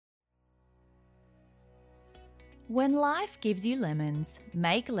When life gives you lemons,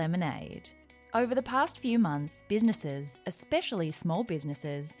 make lemonade. Over the past few months, businesses, especially small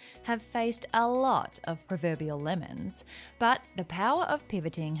businesses, have faced a lot of proverbial lemons, but the power of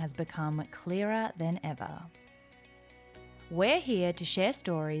pivoting has become clearer than ever. We're here to share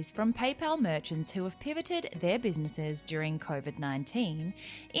stories from PayPal merchants who have pivoted their businesses during COVID-19,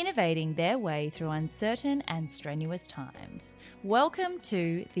 innovating their way through uncertain and strenuous times. Welcome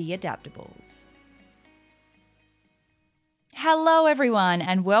to The Adaptables. Hello everyone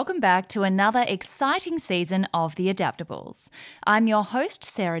and welcome back to another exciting season of The Adaptables. I'm your host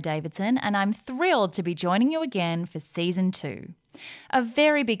Sarah Davidson and I'm thrilled to be joining you again for Season 2. A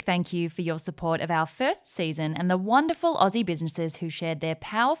very big thank you for your support of our first season and the wonderful Aussie businesses who shared their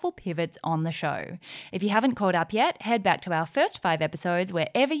powerful pivots on the show. If you haven't caught up yet, head back to our first 5 episodes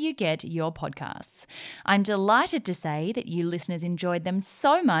wherever you get your podcasts. I'm delighted to say that you listeners enjoyed them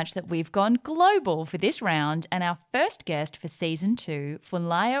so much that we've gone global for this round, and our first guest for Season 2,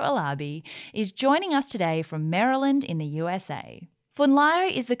 Funlayo Alabi, is joining us today from Maryland in the USA. Funlayo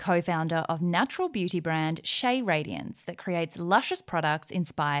is the co-founder of natural beauty brand Shea Radiance that creates luscious products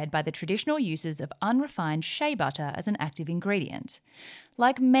inspired by the traditional uses of unrefined shea butter as an active ingredient.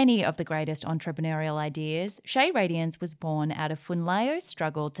 Like many of the greatest entrepreneurial ideas, Shea Radiance was born out of Funlayo's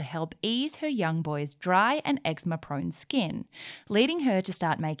struggle to help ease her young boy's dry and eczema-prone skin, leading her to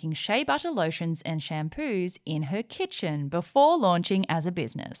start making shea butter lotions and shampoos in her kitchen before launching as a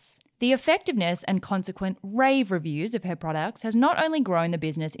business. The effectiveness and consequent rave reviews of her products has not only grown the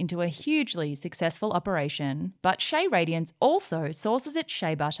business into a hugely successful operation, but Shea Radiance also sources its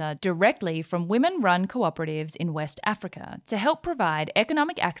shea butter directly from women-run cooperatives in West Africa to help provide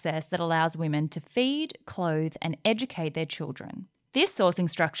economic access that allows women to feed, clothe, and educate their children. This sourcing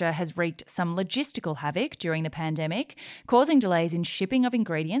structure has wreaked some logistical havoc during the pandemic, causing delays in shipping of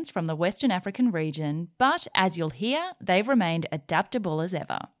ingredients from the Western African region, but as you'll hear, they've remained adaptable as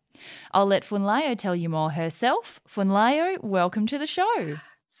ever. I'll let Funlayo tell you more herself. Funlayo, welcome to the show.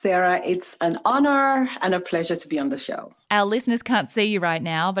 Sarah, it's an honor and a pleasure to be on the show. Our listeners can't see you right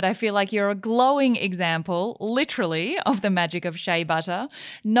now, but I feel like you're a glowing example, literally, of the magic of shea butter.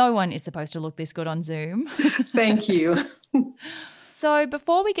 No one is supposed to look this good on Zoom. Thank you. So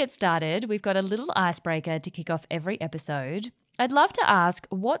before we get started, we've got a little icebreaker to kick off every episode. I'd love to ask,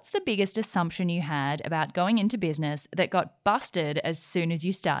 what's the biggest assumption you had about going into business that got busted as soon as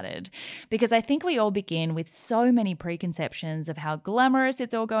you started? Because I think we all begin with so many preconceptions of how glamorous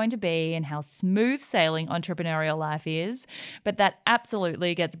it's all going to be and how smooth sailing entrepreneurial life is, but that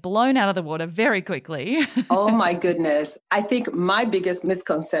absolutely gets blown out of the water very quickly. Oh my goodness. I think my biggest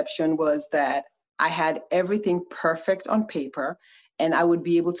misconception was that I had everything perfect on paper and I would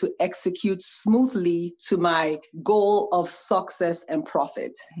be able to execute smoothly to my goal of success and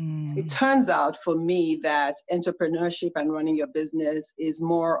profit. It turns out for me that entrepreneurship and running your business is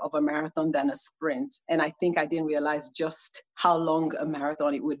more of a marathon than a sprint. And I think I didn't realize just how long a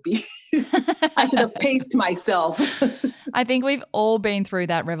marathon it would be. I should have paced myself. I think we've all been through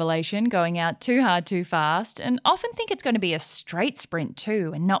that revelation, going out too hard, too fast, and often think it's going to be a straight sprint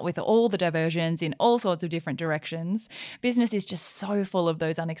too, and not with all the diversions in all sorts of different directions. Business is just so full of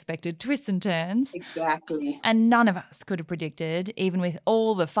those unexpected twists and turns. Exactly. And none of us could have predicted, even with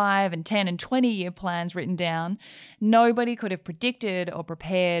all the 5 and 10 and 20-year plans written down, nobody could have predicted or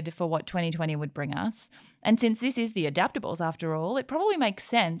prepared for what 2020 would bring us. And since this is the Adaptables after all, it probably makes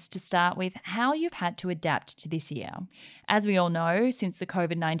sense to start with how you've had to adapt to this year. As we all know, since the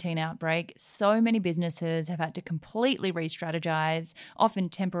COVID-19 outbreak, so many businesses have had to completely re-strategize, often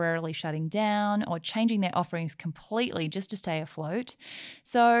temporarily shutting down or changing their offerings completely just to stay afloat.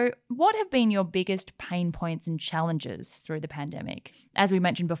 So what have been your biggest pain points and challenges through the pandemic? As we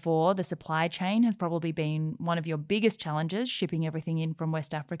mentioned before, the supply chain has probably been one of your biggest challenges, shipping everything in from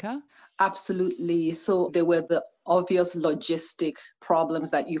West Africa. Absolutely. So there were the obvious logistic problems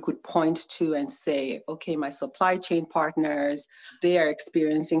that you could point to and say, okay, my supply chain partners, they are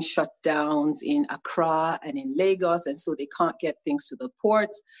experiencing shutdowns in Accra and in Lagos, and so they can't get things to the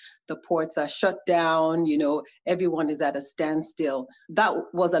ports. The ports are shut down, everyone is at a standstill. That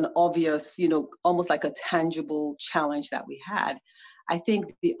was an obvious, almost like a tangible challenge that we had. I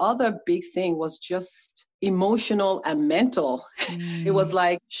think the other big thing was just emotional and mental. It was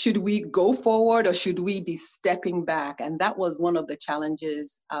like, should we go forward or should we be stepping back? And that was one of the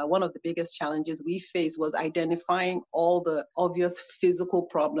challenges, one of the biggest challenges we faced was identifying all the obvious physical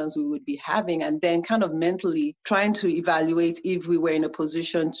problems we would be having and then kind of mentally trying to evaluate if we were in a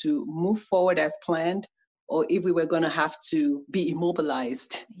position to move forward as planned or if we were going to have to be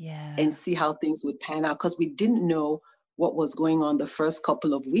immobilized and see how things would pan out because we didn't know what was going on the first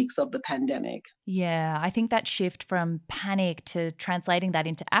couple of weeks of the pandemic. Yeah, I think that shift from panic to translating that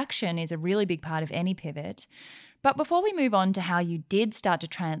into action is a really big part of any pivot. But before we move on to how you did start to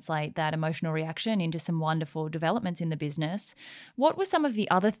translate that emotional reaction into some wonderful developments in the business, what were some of the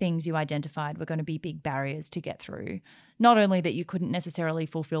other things you identified were going to be big barriers to get through? Not only that you couldn't necessarily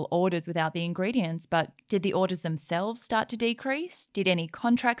fulfill orders without the ingredients, but did the orders themselves start to decrease? Did any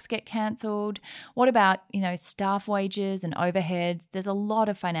contracts get cancelled? What about, staff wages and overheads? There's a lot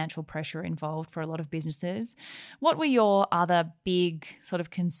of financial pressure involved for a lot of businesses. What were your other big sort of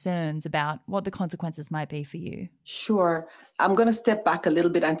concerns about what the consequences might be for you? Sure. I'm going to step back a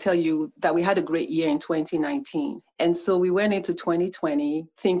little bit and tell you that we had a great year in 2019. And so we went into 2020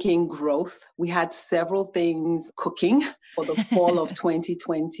 thinking growth. We had several things cooking for the fall of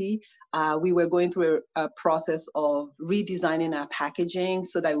 2020. We were going through a process of redesigning our packaging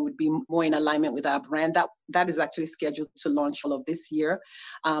so that it would be more in alignment with our brand. That is actually scheduled to launch all of this year.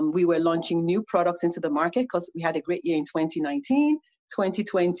 We were launching new products into the market because we had a great year in 2019.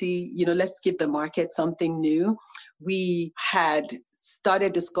 2020, let's give the market something new. We had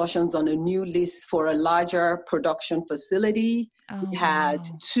started discussions on a new lease for a larger production facility. We had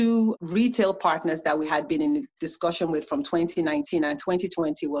 2 retail partners that we had been in discussion with from 2019, and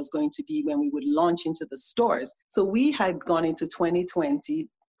 2020 was going to be when we would launch into the stores. So we had gone into 2020,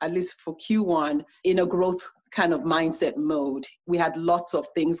 at least for Q1, in a growth kind of mindset mode. We had lots of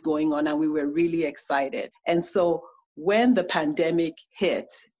things going on and we were really excited. And so when the pandemic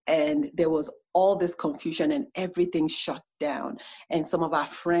hit and there was all this confusion and everything shut down, and some of our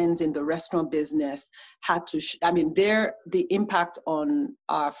friends in the restaurant business had to, the impact on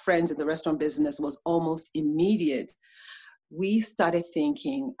our friends in the restaurant business was almost immediate. We started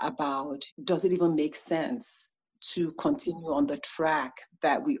thinking about, does it even make sense to continue on the track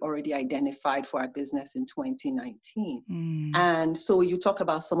that we already identified for our business in 2019. And so you talk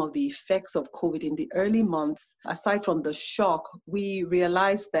about some of the effects of COVID in the early months. Aside from the shock, we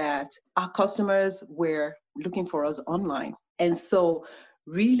realized that our customers were looking for us online. And so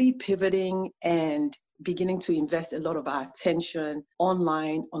really pivoting and beginning to invest a lot of our attention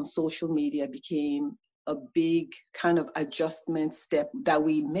online on social media became a big kind of adjustment step that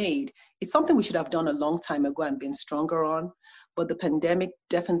we made. It's something we should have done a long time ago and been stronger on, but the pandemic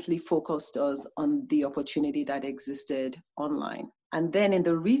definitely focused us on the opportunity that existed online. And then in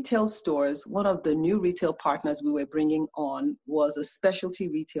the retail stores, one of the new retail partners we were bringing on was a specialty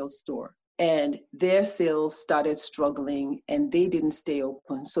retail store. And their sales started struggling and they didn't stay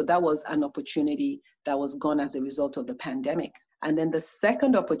open. So that was an opportunity that was gone as a result of the pandemic. And then the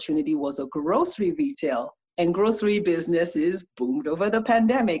second opportunity was a grocery retail, and grocery businesses boomed over the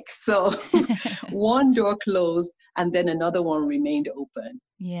pandemic. So one door closed and then another one remained open.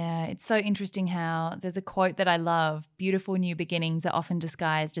 Yeah, it's so interesting how there's a quote that I love: beautiful new beginnings are often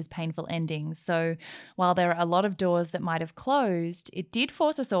disguised as painful endings. So while there are a lot of doors that might have closed, it did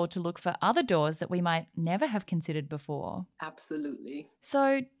force us all to look for other doors that we might never have considered before. Absolutely.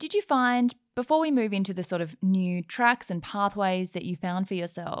 So did you find, before we move into the sort of new tracks and pathways that you found for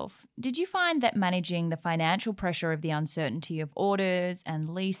yourself, did you find that managing the financial pressure of the uncertainty of orders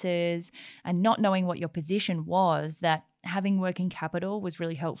and leases and not knowing what your position was, that having working capital was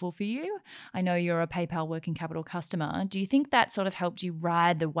really helpful for you? I know you're a PayPal working capital customer. Do you think that sort of helped you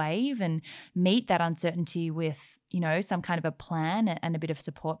ride the wave and meet that uncertainty with, some kind of a plan and a bit of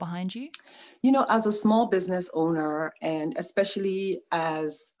support behind you? As a small business owner, and especially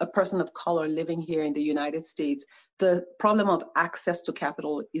as a person of color living here in the United States, the problem of access to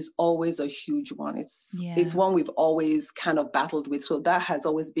capital is always a huge one. It's one we've always kind of battled with. So that has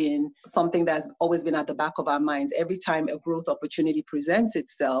always been something that's always been at the back of our minds. Every time a growth opportunity presents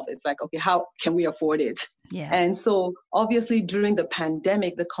itself, it's like, okay, how can we afford it? Yeah. And so obviously during the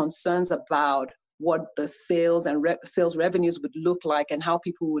pandemic, the concerns about what the sales and sales revenues would look like and how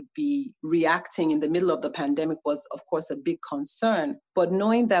people would be reacting in the middle of the pandemic was, of course, a big concern. But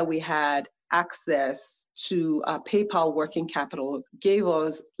knowing that we had access to PayPal working capital gave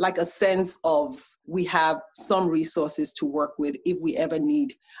us like a sense of we have some resources to work with if we ever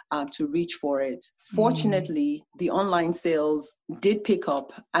need to reach for it. Fortunately, the online sales did pick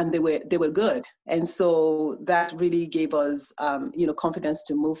up and they were good. And so that really gave us confidence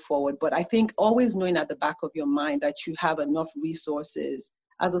to move forward. But I think always knowing at the back of your mind that you have enough resources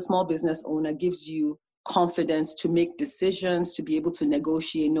as a small business owner gives you confidence to make decisions, to be able to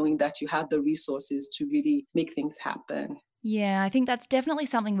negotiate, knowing that you have the resources to really make things happen. Yeah, I think that's definitely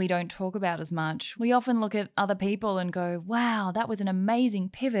something we don't talk about as much. We often look at other people and go, wow, that was an amazing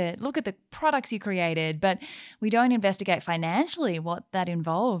pivot. Look at the products you created. But we don't investigate financially what that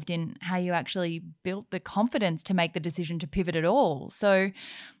involved in how you actually built the confidence to make the decision to pivot at all. So,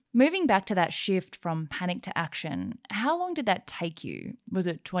 moving back to that shift from panic to action, how long did that take you? Was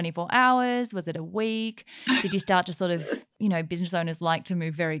it 24 hours? Was it a week? Did you start to sort of, business owners like to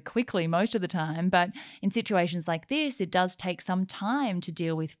move very quickly most of the time, but in situations like this, it does take some time to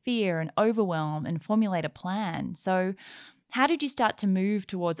deal with fear and overwhelm and formulate a plan. So, how did you start to move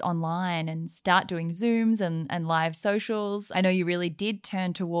towards online and start doing Zooms and live socials? I know you really did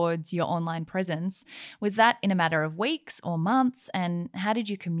turn towards your online presence. Was that in a matter of weeks or months? And how did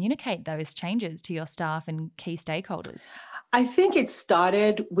you communicate those changes to your staff and key stakeholders? I think it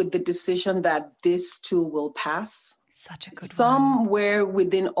started with the decision that this too will pass. Such a good one. Somewhere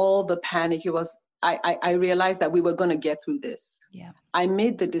within all the panic, I realized that we were going to get through this. Yeah. I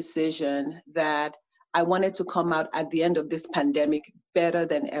made the decision that I wanted to come out at the end of this pandemic better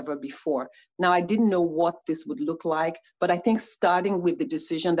than ever before. Now, I didn't know what this would look like, but I think starting with the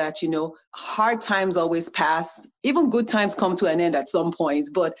decision that, hard times always pass, even good times come to an end at some points,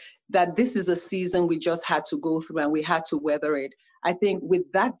 but that this is a season we just had to go through and we had to weather it. I think with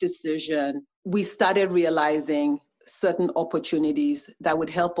that decision, we started realizing certain opportunities that would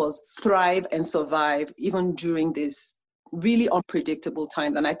help us thrive and survive even during this really unpredictable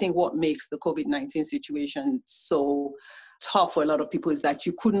times. And I think what makes the COVID-19 situation so tough for a lot of people is that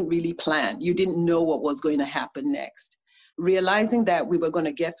you couldn't really plan. You didn't know what was going to happen next. Realizing that we were going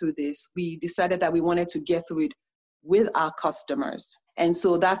to get through this, we decided that we wanted to get through it with our customers. And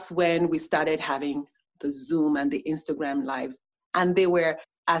so that's when we started having the Zoom and the Instagram lives. And they were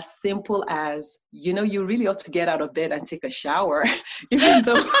as simple as, you really ought to get out of bed and take a shower,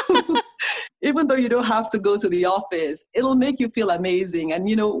 even though you don't have to go to the office. It'll make you feel amazing. And,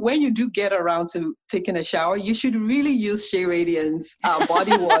 when you do get around to taking a shower, you should really use Shea Radiance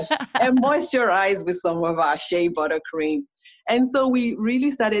body wash and moisturize with some of our Shea buttercream. And so we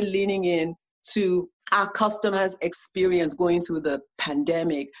really started leaning in to our customers' experience going through the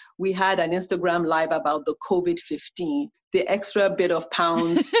pandemic. We had an Instagram live about the COVID-15, the extra bit of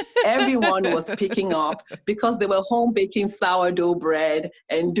pounds everyone was picking up because they were home baking sourdough bread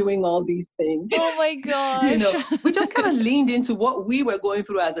and doing all these things. Oh my gosh. We just kind of leaned into what we were going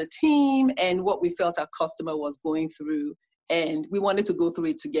through as a team and what we felt our customer was going through. And we wanted to go through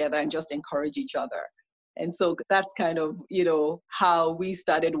it together and just encourage each other. And so that's kind of, how we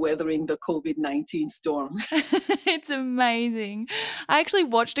started weathering the COVID-19 storm. It's amazing. I actually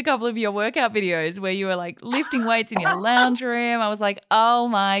watched a couple of your workout videos where you were like lifting weights in your lounge room. I was like, oh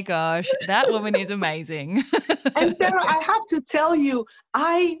my gosh, that woman is amazing. And Sarah, I have to tell you,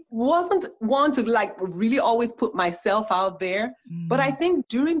 I wasn't one to really always put myself out there. But I think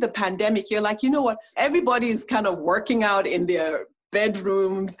during the pandemic, you're like, you know what? Everybody is kind of working out in their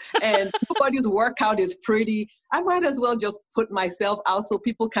bedrooms and nobody's workout is pretty. I might as well just put myself out so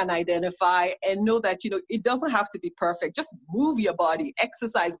people can identify and know that, it doesn't have to be perfect. Just move your body,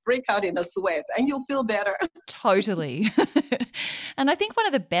 exercise, break out in a sweat, and you'll feel better. Totally. And I think one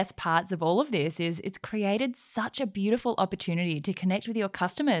of the best parts of all of this is it's created such a beautiful opportunity to connect with your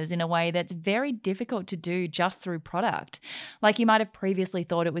customers in a way that's very difficult to do just through product. Like you might have previously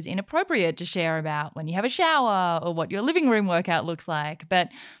thought it was inappropriate to share about when you have a shower or what your living room workout looks like. But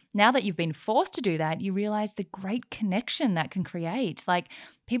now that you've been forced to do that, you realize the great connection that can create. Like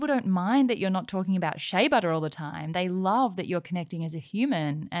people don't mind that you're not talking about shea butter all the time. They love that you're connecting as a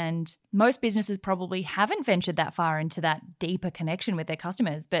human. And most businesses probably haven't ventured that far into that deeper connection with their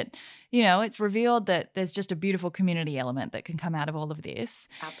customers. But, it's revealed that there's just a beautiful community element that can come out of all of this.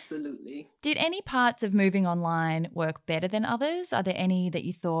 Absolutely. Did any parts of moving online work better than others? Are there any that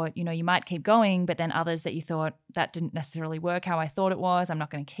you thought, you might keep going, but then others that you thought that didn't necessarily work how I thought it was? I'm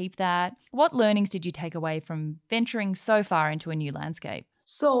not going to keep that. What learnings did you take away from venturing so far into a new landscape?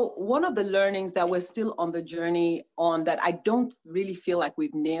 So one of the learnings that we're still on the journey on that I don't really feel like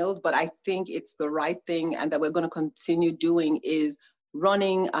we've nailed, but I think it's the right thing and that we're going to continue doing is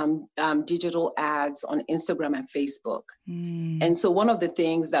running digital ads on Instagram and Facebook. And so one of the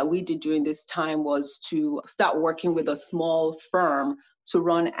things that we did during this time was to start working with a small firm to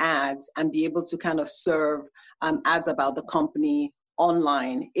run ads and be able to kind of serve ads about the company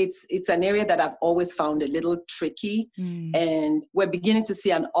online. It's an area that I've always found a little tricky, and we're beginning to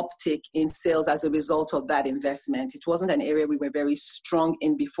see an uptick in sales as a result of that investment. It wasn't an area we were very strong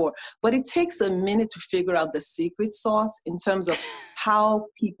in before, but it takes a minute to figure out the secret sauce in terms of how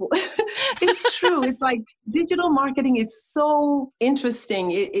people, it's true. It's like digital marketing is so interesting.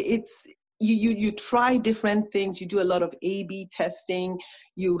 you try different things. You do a lot of A/B testing.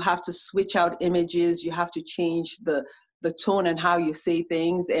 You have to switch out images. You have to change the tone and how you say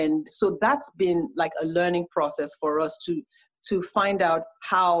things. And so that's been like a learning process for us to find out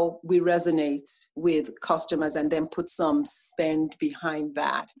how we resonate with customers and then put some spend behind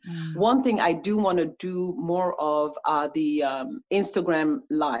that. One thing I do want to do more of are the Instagram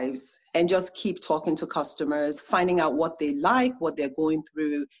lives and just keep talking to customers, finding out what they like, what they're going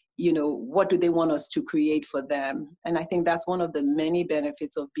through, what do they want us to create for them? And I think that's one of the many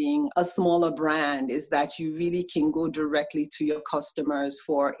benefits of being a smaller brand, is that you really can go directly to your customers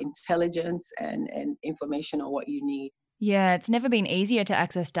for intelligence and information on what you need. Yeah, it's never been easier to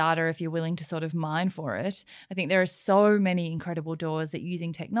access data if you're willing to sort of mine for it. I think there are so many incredible doors that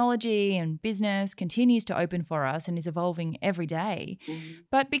using technology and business continues to open for us and is evolving every day.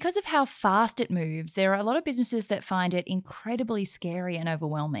 But because of how fast it moves, there are a lot of businesses that find it incredibly scary and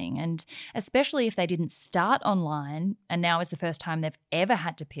overwhelming. And especially if they didn't start online and now is the first time they've ever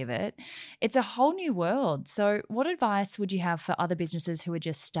had to pivot, it's a whole new world. So what advice would you have for other businesses who are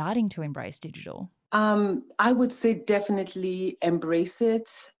just starting to embrace digital? I would say definitely embrace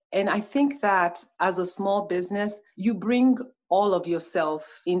it. And I think that as a small business, you bring all of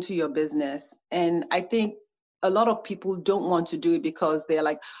yourself into your business. And I think a lot of people don't want to do it because they're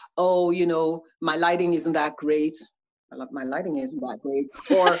like, oh, my lighting isn't that great. My lighting isn't that great.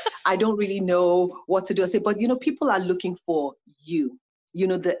 Or I don't really know what to do. I say, but people are looking for you.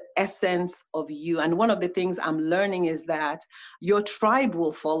 The essence of you. And one of the things I'm learning is that your tribe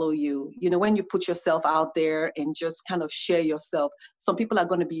will follow you. When you put yourself out there and just kind of share yourself, some people are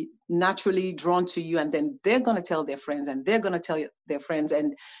going to be naturally drawn to you, and then they're going to tell their friends, and they're going to tell their friends.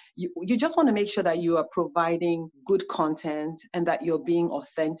 And you just want to make sure that you are providing good content and that you're being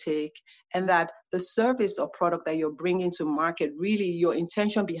authentic, and that the service or product that you're bringing to market, really your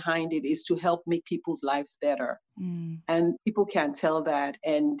intention behind it is to help make people's lives better. And people can tell that,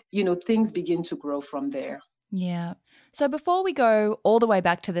 and things begin to grow from there. Yeah. So before we go all the way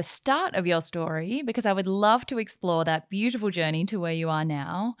back to the start of your story, because I would love to explore that beautiful journey to where you are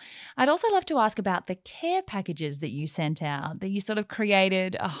now, I'd also love to ask about the care packages that you sent out, that you sort of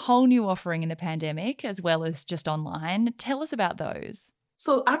created a whole new offering in the pandemic as well as just online. Tell us about those.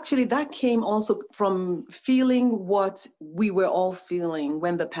 So actually that came also from feeling what we were all feeling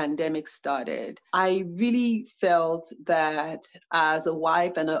when the pandemic started. I really felt that as a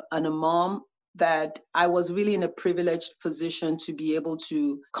wife and a mom, that I was really in a privileged position to be able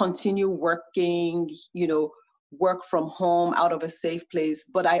to continue working, work from home out of a safe place.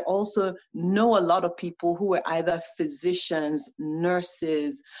 But I also know a lot of people who were either physicians,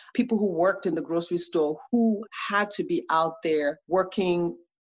 nurses, people who worked in the grocery store, who had to be out there working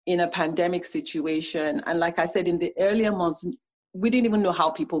in a pandemic situation. And like I said, in the earlier months, we didn't even know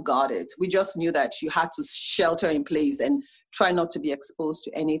how people got it. We just knew that you had to shelter in place and try not to be exposed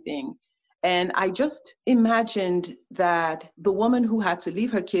to anything. And I just imagined that the woman who had to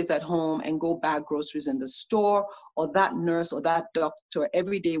leave her kids at home and go bag groceries in the store, or that nurse or that doctor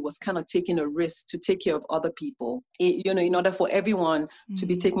every day was kind of taking a risk to take care of other people, in order for everyone to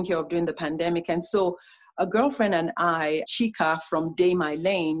be taken care of during the pandemic. And so a girlfriend and I, Chika from Day My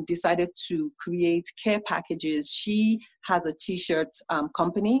Lane, decided to create care packages. She has a t-shirt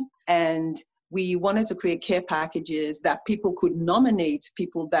company, and we wanted to create care packages that people could nominate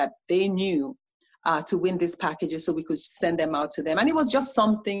people that they knew to win these packages, so we could send them out to them. And it was just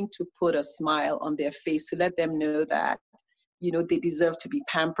something to put a smile on their face, to let them know that, they deserve to be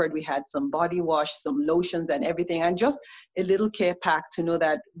pampered. We had some body wash, some lotions and everything, and just a little care pack to know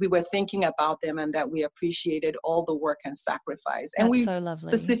that we were thinking about them and that we appreciated all the work and sacrifice. And we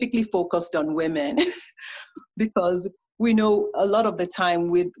specifically focused on women because we know a lot of the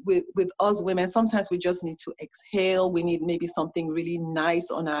time with us women, sometimes we just need to exhale. We need maybe something really nice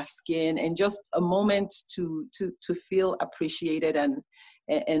on our skin, and just a moment to feel appreciated and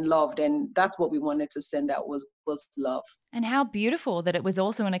loved. And that's what we wanted to send out, was love. And how beautiful that it was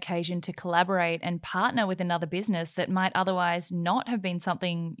also an occasion to collaborate and partner with another business that might otherwise not have been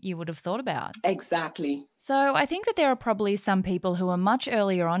something you would have thought about. Exactly. So I think that there are probably some people who are much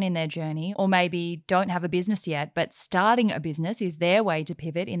earlier on in their journey, or maybe don't have a business yet, but starting a business is their way to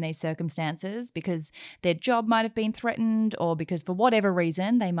pivot in these circumstances because their job might have been threatened, or because for whatever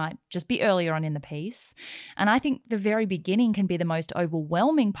reason they might just be earlier on in the piece. And I think the very beginning can be the most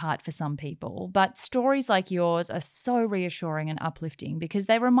overwhelming part for some people, but stories like yours are so reassuring and uplifting because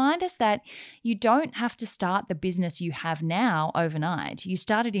they remind us that you don't have to start the business you have now overnight. You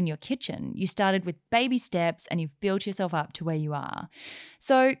started in your kitchen. You started with baby steps and you've built yourself up to where you are.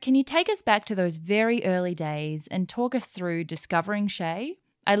 So can you take us back to those very early days and talk us through discovering Shea?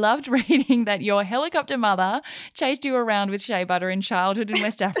 I loved reading that your helicopter mother chased you around with shea butter in childhood in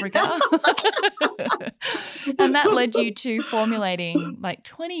West Africa. And that led you to formulating like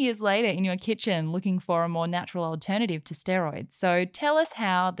 20 years later in your kitchen looking for a more natural alternative to steroids. So tell us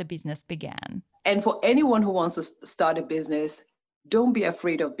how the business began. And for anyone who wants to start a business, don't be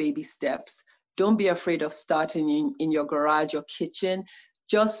afraid of baby steps. Don't be afraid of starting in your garage or kitchen.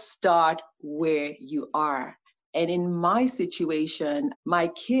 Just start where you are. And in my situation, my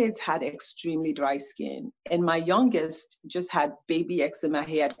kids had extremely dry skin. And my youngest just had baby eczema.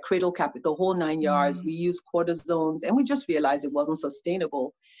 He had cradle cap, the whole 9 yards. We used cortisones and we just realized it wasn't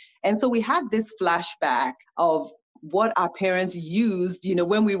sustainable. And so we had this flashback of what our parents used,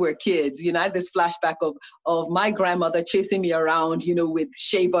 when we were kids. I had this flashback of my grandmother chasing me around, with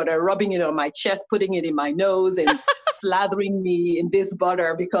shea butter, rubbing it on my chest, putting it in my nose and slathering me in this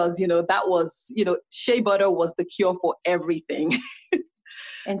butter because, that was, shea butter was the cure for everything.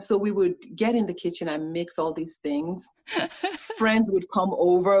 And so we would get in the kitchen and mix all these things. Friends would come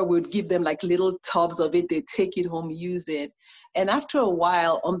over, we'd give them like little tubs of it. They'd take it home, use it. And after a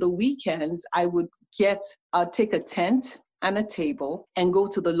while, on the weekends, I'd take a tent and a table and go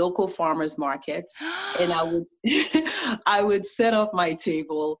to the local farmers market. And I would set up my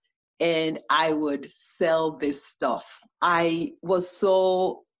table and I would sell this stuff. I was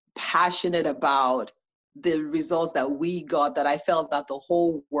so passionate about the results that we got that I felt that the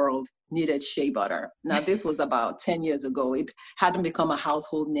whole world needed shea butter. Now, this was about 10 years ago. It hadn't become a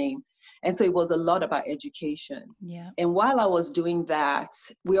household name. And so it was a lot about education. Yeah. And while I was doing that,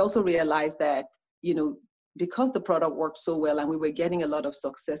 we also realized that, because the product worked so well and we were getting a lot of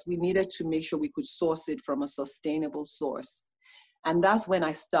success, we needed to make sure we could source it from a sustainable source. And that's when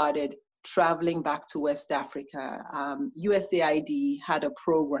I started traveling back to West Africa. USAID had a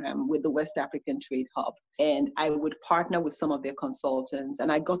program with the West African Trade Hub, and I would partner with some of their consultants,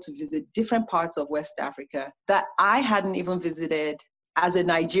 and I got to visit different parts of West Africa that I hadn't even visited as a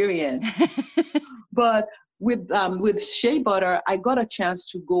Nigerian. But with shea butter, I got a chance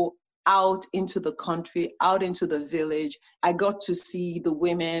to go out into the country, out into the village. I got to see the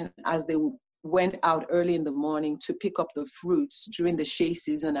women as they went out early in the morning to pick up the fruits during the shea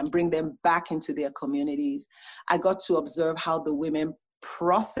season and bring them back into their communities. I got to observe how the women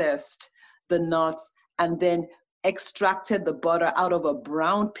processed the nuts and then extracted the butter out of a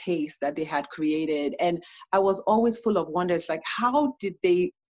brown paste that they had created. And I was always full of wonder. It's like, how did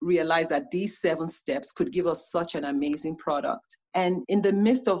they realize that these 7 steps could give us such an amazing product? And in the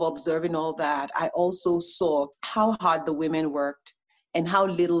midst of observing all that, I also saw how hard the women worked and how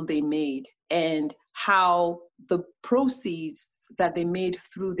little they made, and how the proceeds that they made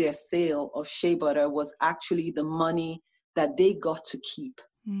through their sale of shea butter was actually the money that they got to keep.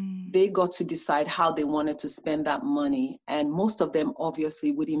 They got to decide how they wanted to spend that money. And most of them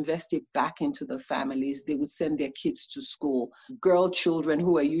obviously would invest it back into the families. They would send their kids to school. Girl children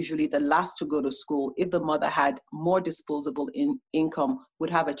who are usually the last to go to school, if the mother had more disposable income, would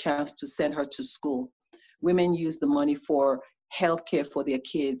have a chance to send her to school. Women use the money for healthcare for their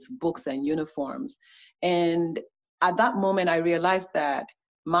kids, books and uniforms. And at that moment, I realized that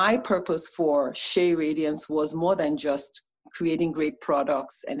my purpose for Shea Radiance was more than just creating great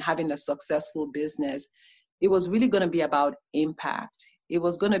products and having a successful business. It was really going to be about impact. It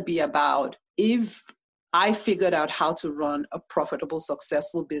was going to be about, if I figured out how to run a profitable,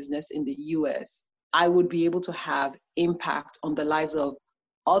 successful business in the US, I would be able to have impact on the lives of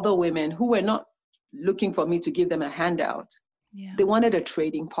other women who were not looking for me to give them a handout. Yeah. They wanted a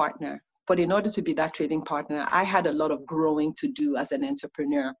trading partner. But in order to be that trading partner, I had a lot of growing to do as an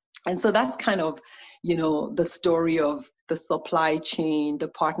entrepreneur. And so that's kind of, the story of the supply chain, the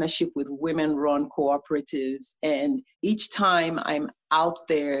partnership with women-run cooperatives. And each time I'm out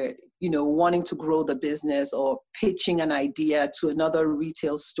there, wanting to grow the business or pitching an idea to another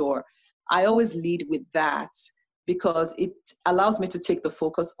retail store, I always lead with that, because it allows me to take the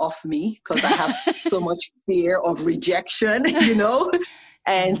focus off me, because I have so much fear of rejection,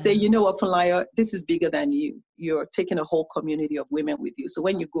 and say, what, Funlayo, this is bigger than you. You're taking a whole community of women with you. So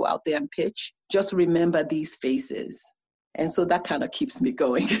when you go out there and pitch, just remember these faces. And so that kind of keeps me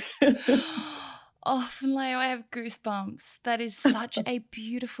going. Oh, Funlayo, I have goosebumps. That is such a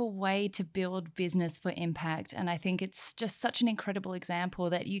beautiful way to build business for impact. And I think it's just such an incredible example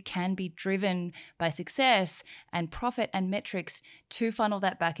that you can be driven by success and profit and metrics to funnel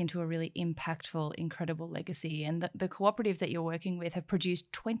that back into a really impactful, incredible legacy. And the cooperatives that you're working with have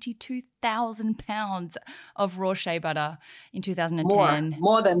produced 22,000 pounds of raw shea butter in 2010.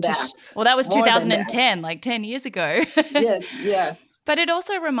 More than that. Well, that was 2010, like 10 years ago. Yes. But it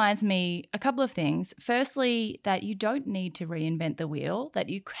also reminds me a couple of things. Firstly, that you don't need to reinvent the wheel, that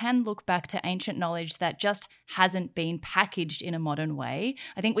you can look back to ancient knowledge that just hasn't been packaged in a modern way.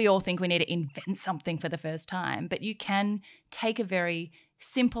 I think we all think we need to invent something for the first time, but you can take a very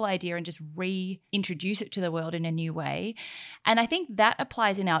simple idea and just reintroduce it to the world in a new way. And I think that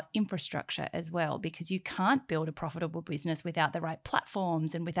applies in our infrastructure as well, because you can't build a profitable business without the right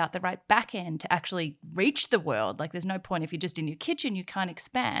platforms and without the right back end to actually reach the world. Like there's no point if you're just in your kitchen, you can't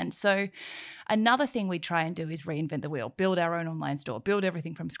expand. So another thing we try and do is reinvent the wheel, build our own online store, build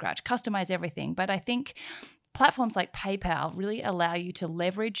everything from scratch, customize everything. But I think platforms like PayPal really allow you to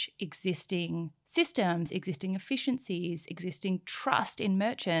leverage existing systems, existing efficiencies, existing trust in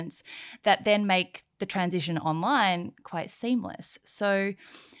merchants that then make the transition online quite seamless. So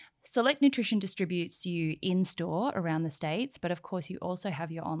Select Nutrition distributes you in-store around the States, but of course you also have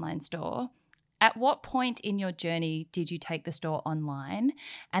your online store. At what point in your journey did you take the store online?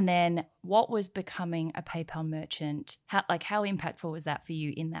 And then what was becoming a PayPal merchant? How impactful was that for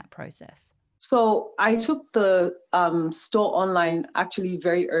you in that process? So I took the store online actually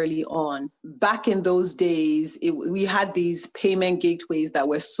very early on. Back in those days, we had these payment gateways that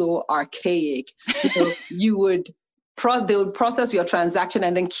were so archaic. They would process your transaction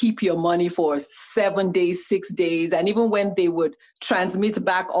and then keep your money for 7 days, 6 days. And even when they would transmit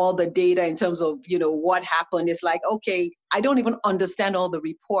back all the data in terms of, what happened, it's like, okay, I don't even understand all the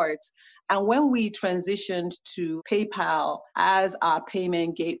reports. And when we transitioned to PayPal as our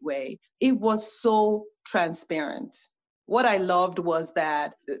payment gateway, it was so transparent. What I loved was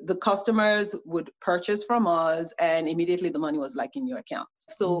that the customers would purchase from us and immediately the money was like in your account.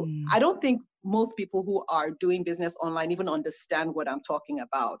 So I don't think most people who are doing business online even understand what I'm talking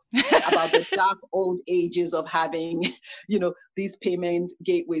about the dark old ages of having, these payment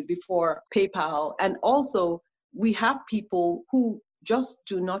gateways before PayPal. And also we have people who just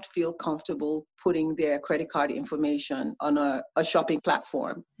do not feel comfortable putting their credit card information on a shopping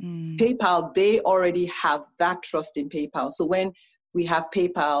platform. PayPal, they already have that trust in PayPal. So when we have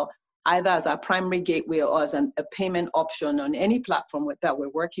PayPal, either as our primary gateway or as a payment option on any platform that we're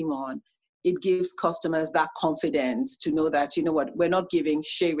working on, it gives customers that confidence to know that, we're not giving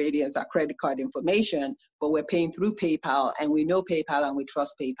Shea Radiance our credit card information, but we're paying through PayPal and we know PayPal and we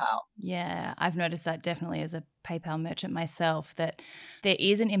trust PayPal. Yeah, I've noticed that definitely as a PayPal merchant myself, that there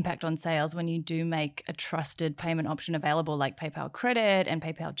is an impact on sales when you do make a trusted payment option available like PayPal Credit and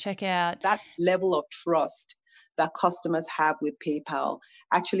PayPal Checkout. That level of trust that customers have with PayPal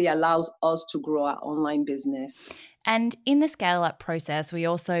actually allows us to grow our online business. And in the scale-up process, we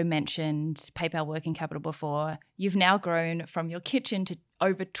also mentioned PayPal Working Capital before. You've now grown from your kitchen to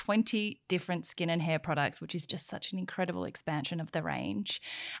over 20 different skin and hair products, which is just such an incredible expansion of the range.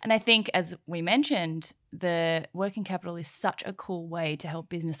 And I think, as we mentioned, the working capital is such a cool way to help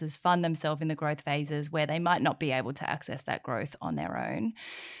businesses fund themselves in the growth phases where they might not be able to access that growth on their own.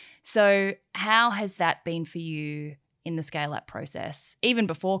 So how has that been for you in the scale-up process, even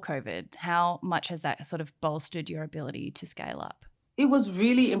before COVID? How much has that sort of bolstered your ability to scale up? It was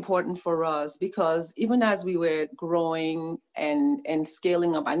really important for us because even as we were growing and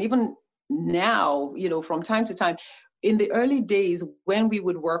scaling up, and even now, from time to time, in the early days when we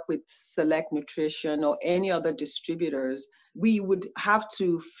would work with Select Nutrition or any other distributors, we would have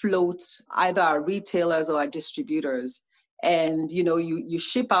to float either our retailers or our distributors. And, you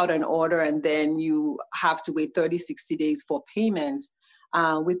ship out an order and then you have to wait 30, 60 days for payments.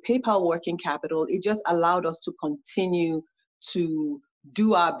 With PayPal Working Capital, it just allowed us to continue to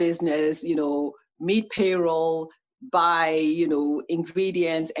do our business, meet payroll, buy,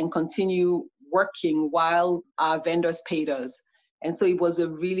 ingredients and continue working while our vendors paid us. And so it was a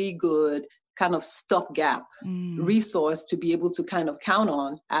really good kind of stopgap resource to be able to kind of count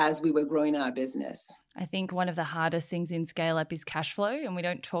on as we were growing our business. I think one of the hardest things in scale up is cash flow, and we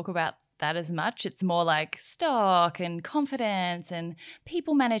don't talk about that as much. It's more like stock and confidence and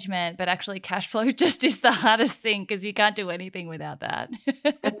people management, but actually cash flow just is the hardest thing because you can't do anything without that.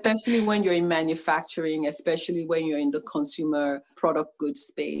 Especially when you're in manufacturing, especially when you're in the consumer product goods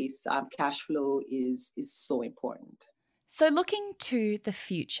space, cash flow is so important. So looking to the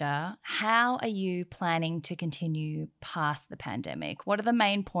future, how are you planning to continue past the pandemic? What are the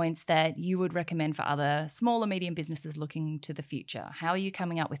main points that you would recommend for other small or medium businesses looking to the future? How are you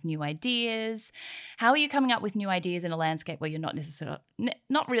coming up with new ideas? How are you coming up with new ideas in a landscape where you're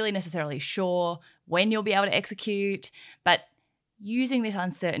not really necessarily sure when you'll be able to execute, but using this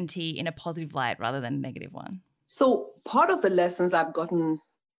uncertainty in a positive light rather than a negative one? So part of the lessons I've gotten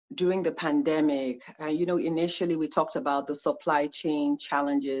during the pandemic, initially we talked about the supply chain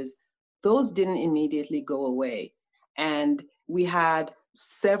challenges. Those didn't immediately go away. And we had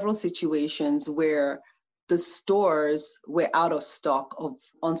several situations where the stores were out of stock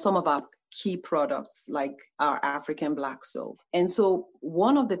on some of our key products, like our African black soap. And so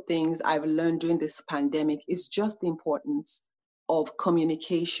one of the things I've learned during this pandemic is just the importance of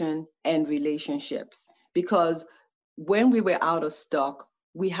communication and relationships. Because when we were out of stock,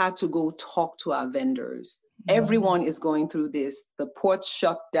 we had to go talk to our vendors. Everyone is going through this. The ports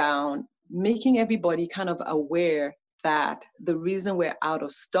shut down, making everybody kind of aware that the reason we're out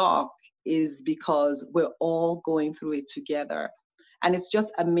of stock is because we're all going through it together. And it's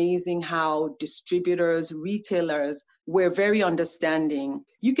just amazing how distributors, retailers, were very understanding.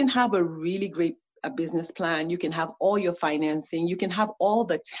 You can have a really great business plan. You can have all your financing. You can have all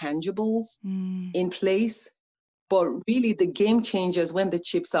the tangibles in place. But really, the game changers when the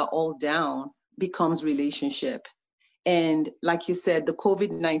chips are all down becomes relationship. And like you said, the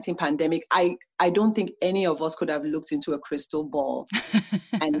COVID-19 pandemic, I don't think any of us could have looked into a crystal ball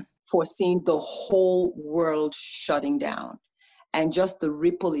and foreseen the whole world shutting down and just the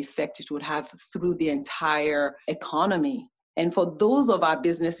ripple effect it would have through the entire economy. And for those of our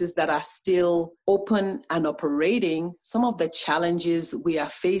businesses that are still open and operating, some of the challenges we are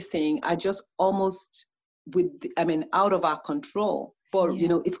facing are just almost out of our control. But,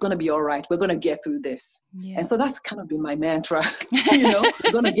 it's going to be all right. We're going to get through this. Yeah. And so that's kind of been my mantra.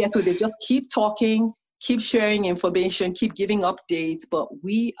 We're going to get through this. Just keep talking, keep sharing information, keep giving updates, but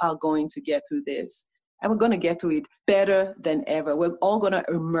we are going to get through this. And we're going to get through it better than ever. We're all going to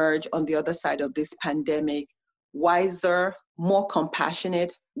emerge on the other side of this pandemic wiser, more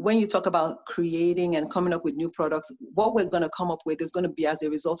compassionate. When you talk about creating and coming up with new products, what we're going to come up with is going to be as a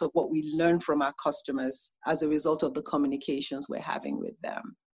result of what we learn from our customers, as a result of the communications we're having with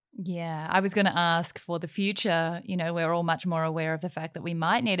them. Yeah, I was going to ask for the future. We're all much more aware of the fact that we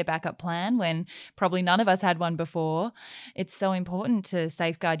might need a backup plan when probably none of us had one before. It's so important to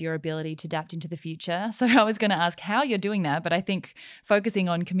safeguard your ability to adapt into the future. So I was going to ask how you're doing that, but I think focusing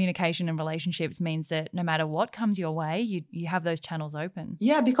on communication and relationships means that no matter what comes your way, you have those channels open.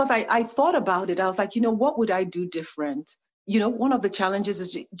 Yeah, because I thought about it. I was like, what would I do different? One of the challenges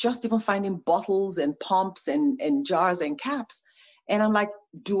is just even finding bottles and pumps and jars and caps. And I'm like,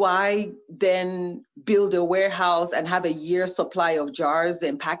 do I then build a warehouse and have a year's supply of jars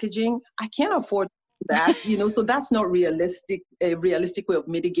and packaging? I can't afford that, so that's not a realistic way of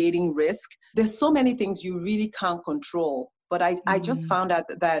mitigating risk. There's so many things you really can't control. But I just found out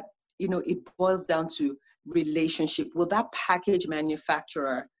that, it boils down to relationship. Will that package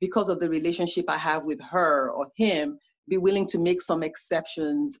manufacturer, because of the relationship I have with her or him, be willing to make some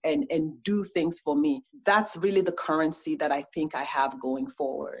exceptions and do things for me? That's really the currency that I think I have going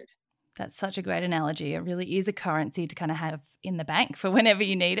forward. That's such a great analogy. It really is a currency to kind of have in the bank for whenever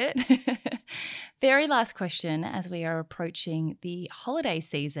you need it. Very last question, as we are approaching the holiday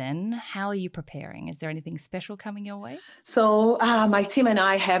season, how are you preparing? Is there anything special coming your way? So my team and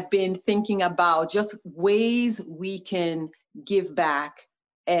I have been thinking about just ways we can give back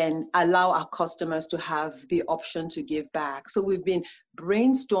and allow our customers to have the option to give back. So we've been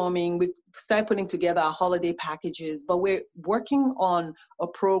brainstorming, we've started putting together our holiday packages, but we're working on a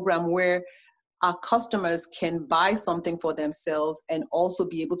program where our customers can buy something for themselves and also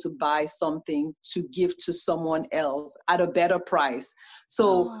be able to buy something to give to someone else at a better price.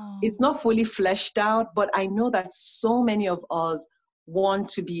 So It's not fully fleshed out, but I know that so many of us want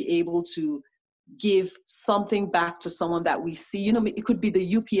to be able to give something back to someone that we see. It could be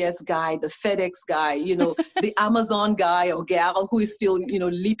the UPS guy, the FedEx guy, the Amazon guy or gal who is still,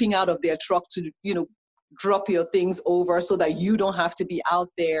 leaping out of their truck to, drop your things over so that you don't have to be out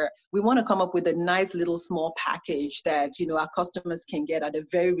there. We want to come up with a nice little small package that, our customers can get at a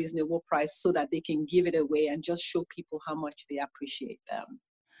very reasonable price so that they can give it away and just show people how much they appreciate them.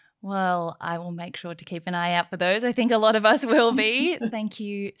 Well, I will make sure to keep an eye out for those. I think a lot of us will be. Thank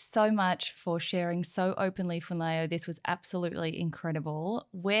you so much for sharing so openly, Funlayo. This was absolutely incredible.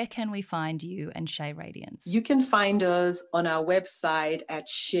 Where can we find you and Shea Radiance? You can find us on our website at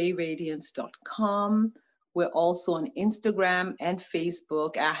shearadiance.com. We're also on Instagram and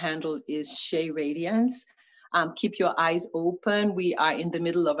Facebook. Our handle is Shea Radiance. Keep your eyes open. We are in the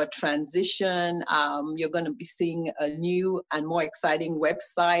middle of a transition. You're going to be seeing a new and more exciting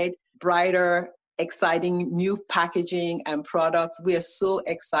website, brighter, exciting new packaging and products. We are so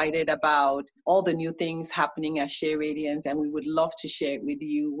excited about all the new things happening at Shea Radiance, and we would love to share it with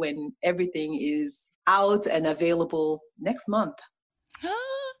you when everything is out and available next month.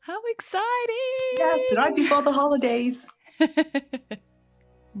 How exciting! Yes, right before the holidays.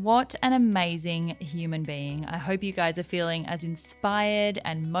 What an amazing human being. I hope you guys are feeling as inspired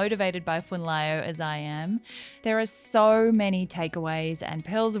and motivated by Funlayo as I am. There are so many takeaways and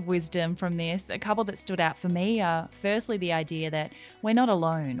pearls of wisdom from this. A couple that stood out for me are firstly the idea that we're not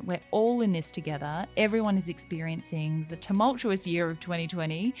alone. We're all in this together. Everyone is experiencing the tumultuous year of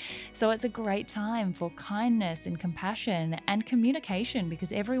 2020. So it's a great time for kindness and compassion and communication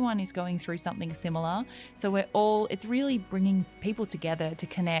because everyone is going through something similar. So it's really bringing people together to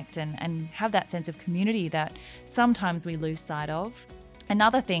connect and have that sense of community that sometimes we lose sight of.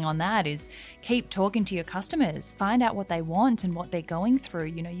 Another thing on that is keep talking to your customers, find out what they want and what they're going through.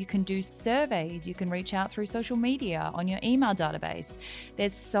 You can do surveys, you can reach out through social media, on your email database.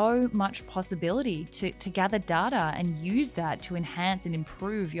 There's so much possibility to gather data and use that to enhance and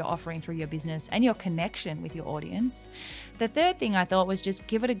improve your offering through your business and your connection with your audience. The third thing I thought was just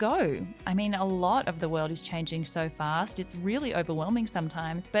give it a go. I mean, a lot of the world is changing so fast. It's really overwhelming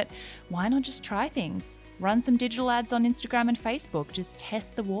sometimes, but why not just try things? Run some digital ads on Instagram and Facebook. Just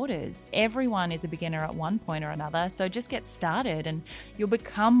test the waters. Everyone is a beginner at one point or another, so just get started and you'll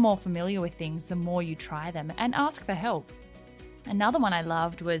become more familiar with things the more you try them, and ask for help. Another one I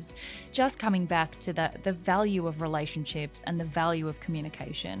loved was just coming back to the value of relationships and the value of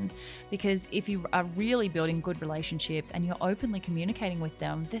communication. Because if you are really building good relationships and you're openly communicating with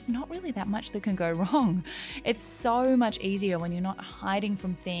them, there's not really that much that can go wrong. It's so much easier when you're not hiding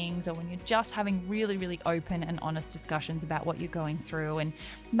from things or when you're just having really, really open and honest discussions about what you're going through and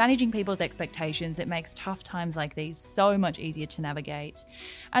managing people's expectations. It makes tough times like these so much easier to navigate.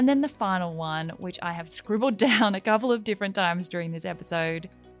 And then the final one, which I have scribbled down a couple of different times during this episode,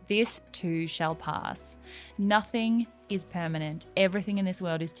 this too shall pass. Nothing is permanent. Everything in this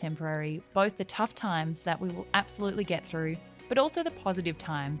world is temporary, both the tough times that we will absolutely get through, but also the positive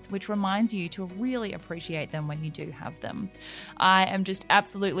times, which reminds you to really appreciate them when you do have them. I am just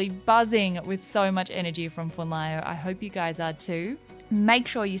absolutely buzzing with so much energy from Funlayo. I hope you guys are too. Make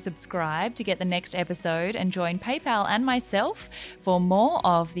sure you subscribe to get the next episode and join PayPal and myself for more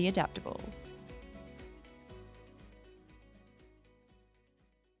of The Adaptables.